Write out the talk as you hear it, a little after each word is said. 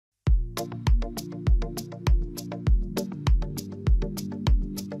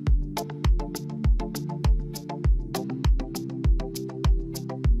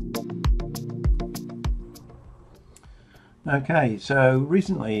Okay, so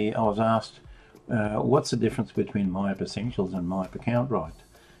recently I was asked what's the difference between MYOB Essentials and MYOB AccountRight.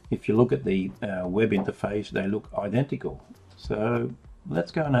 If you look at the web interface, they look identical. So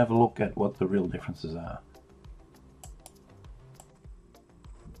let's go and have a look at what the real differences are.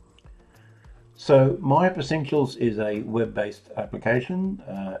 So MYOB Essentials is a web-based application.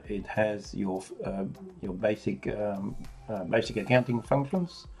 It has your basic accounting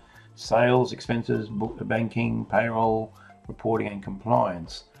functions, sales, expenses, banking, payroll, reporting and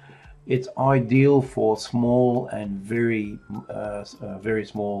compliance. It's ideal for small and very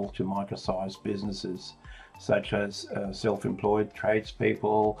small to micro-sized businesses, such as self-employed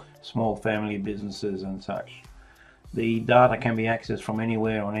tradespeople, small family businesses and such. The data can be accessed from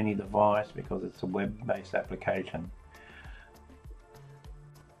anywhere on any device because it's a web-based application.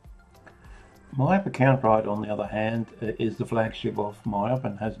 MYOB AccountRight, on the other hand, is the flagship of MYOB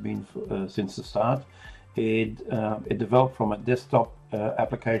and has been since the start. It developed from a desktop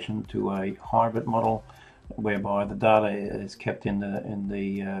application to a hybrid model, whereby the data is kept in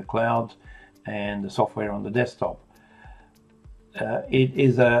the cloud and the software on the desktop. It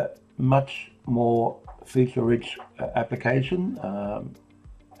is a much more feature-rich application,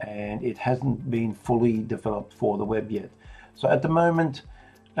 and it hasn't been fully developed for the web yet. So at the moment,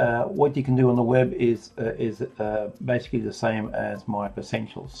 what you can do on the web is basically the same as MYOB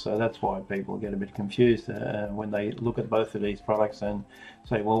Essentials. So that's why people get a bit confused when they look at both of these products and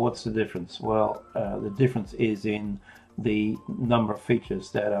say, well, what's the difference? Well, the difference is in the number of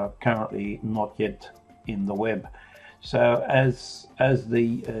features that are currently not yet in the web. So as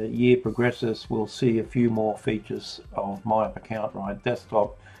the year progresses, we'll see a few more features of MYOB AccountRight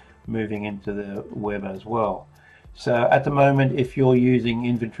desktop moving into the web as well. So at the moment, if you're using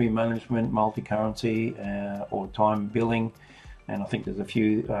inventory management, multi-currency or time billing, and I think there's a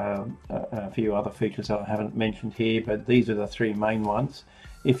few other features that I haven't mentioned here, but these are the three main ones.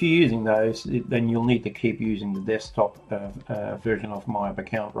 If you're using those, then you'll need to keep using the desktop version of MYOB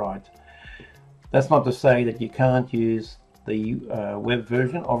AccountRight. That's not to say that you can't use the web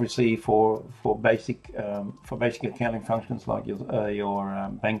version. Obviously, for basic accounting functions like your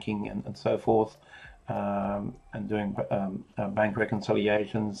banking and so forth, and doing bank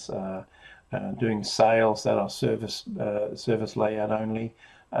reconciliations, doing sales that are service layout only,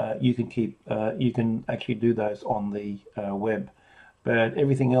 you can actually do those on the web. But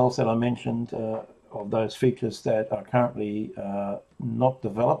everything else that I mentioned, of those features that are currently not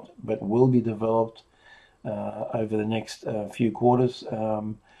developed but will be developed over the next few quarters,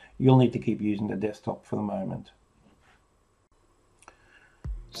 you'll need to keep using the desktop for the moment.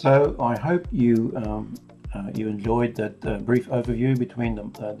 So I hope you enjoyed that brief overview between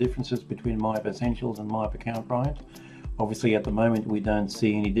the differences between MYOB Essentials and MYOB AccountRight. Obviously at the moment we don't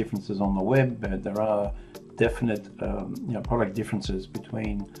see any differences on the web, but there are definite product differences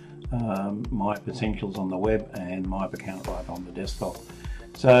between MYOB Essentials on the web and MYOB AccountRight on the desktop.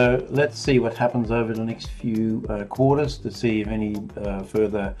 So let's see what happens over the next few quarters to see if any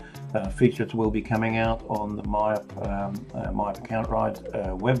further features will be coming out on the MYOB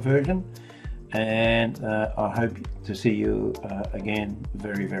AccountRight web version, and I hope to see you again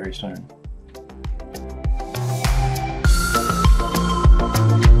very, very soon.